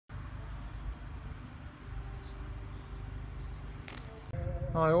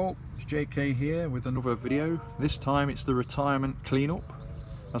Hi all, it's JK here with another video. This time it's the retirement cleanup.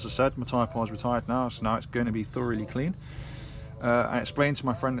 As I said, my tyre is retired now, so now it's going to be thoroughly clean. I explained to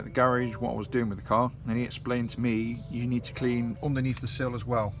my friend at the garage what I was doing with the car, and he explained to me you need to clean underneath the sill as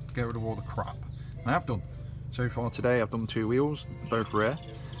well, get rid of all the crap. And I have done. So far today I've done 2 wheels, both rear.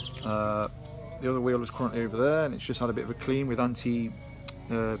 The other wheel is currently over there, and it's just had a bit of a clean with alloy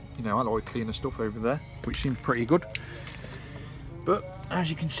cleaner stuff over there, which seems pretty good. But as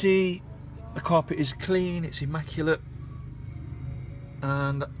you can see, the carpet is clean, it's immaculate,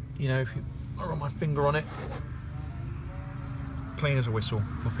 and you know, if I run my finger on it, clean as a whistle,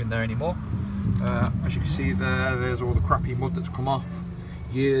 nothing there anymore. As you can see there's all the crappy mud that's come off,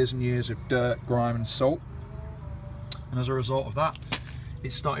 years and years of dirt, grime and salt, and as a result of that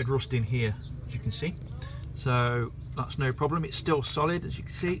it started rusting here, as you can see. So that's no problem, it's still solid, as you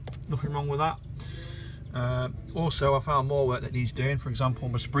can see, nothing wrong with that. Also, I found more work that needs doing. For example,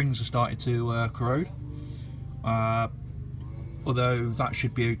 my springs have started to corrode, although that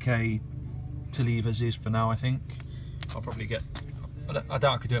should be okay to leave as is for now. I think I'll probably get, I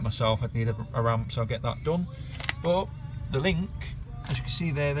doubt I could do it myself, I'd need a ramp, so I'll get that done. But the link, as you can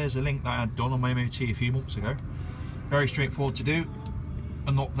see there's a link that I had done on my MOT a few months ago. Very straightforward to do,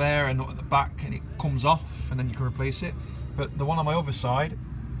 a nut there, a nut at the back, and it comes off and then you can replace it. But the one on my other side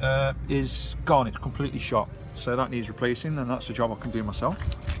is gone, it's completely shot, so that needs replacing, and that's a job I can do myself,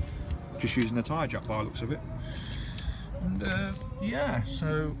 just using the tyre jack by the looks of it. And yeah,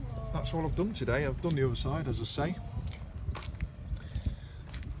 so that's all I've done today. I've done the other side, as I say,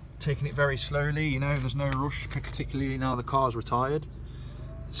 taking it very slowly, you know, there's no rush, particularly now the car's retired.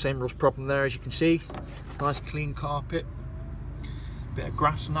 Same rust problem there, as you can see, nice clean carpet, bit of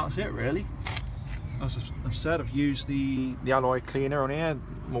grass, and that's it really. As I've said, I've used the alloy cleaner on here.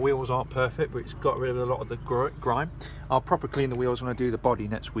 My wheels aren't perfect, but it's got rid of a lot of the grime. I'll proper clean the wheels when I do the body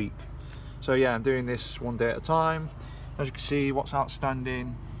next week. So yeah, I'm doing this one day at a time. As you can see, what's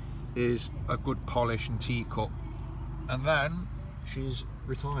outstanding is a good polish and tea-cut, and then she's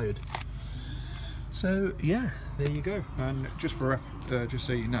retired. So yeah, there you go. And just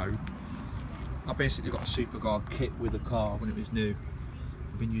so you know, I basically got a Super Guard kit with the car when it was new.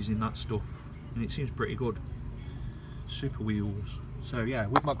 I've been using that stuff, and it seems pretty good. Super wheels. So yeah,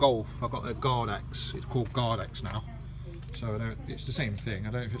 with my Golf I've got a Guard X, it's called Guard X now, so I don't, it's the same thing,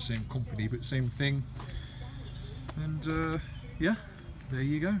 I don't know if it's the same company, but same thing. And yeah, there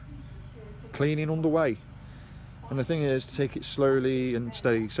you go, cleaning underway. And the thing is to take it slowly and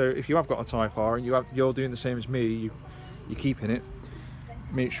steady. So if you have got a Type R and you're doing the same as me, you're keeping it,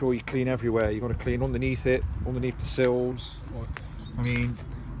 make sure you clean everywhere. You've got to clean underneath it, underneath the sills, I mean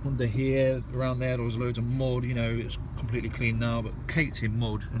under here, around there was loads of mud, you know, it's completely clean now, but caked in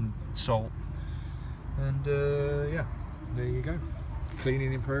mud and salt. And yeah, there you go,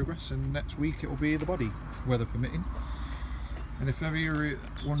 cleaning in progress, and next week it will be the body, weather permitting. And if ever you're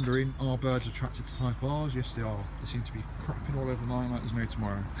wondering, are birds attracted to Type Rs? Yes they are, they seem to be crapping all over mine like there's no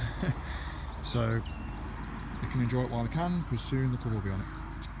tomorrow. So they can enjoy it while they can, because soon the colour will be on it.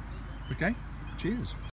 Okay, cheers.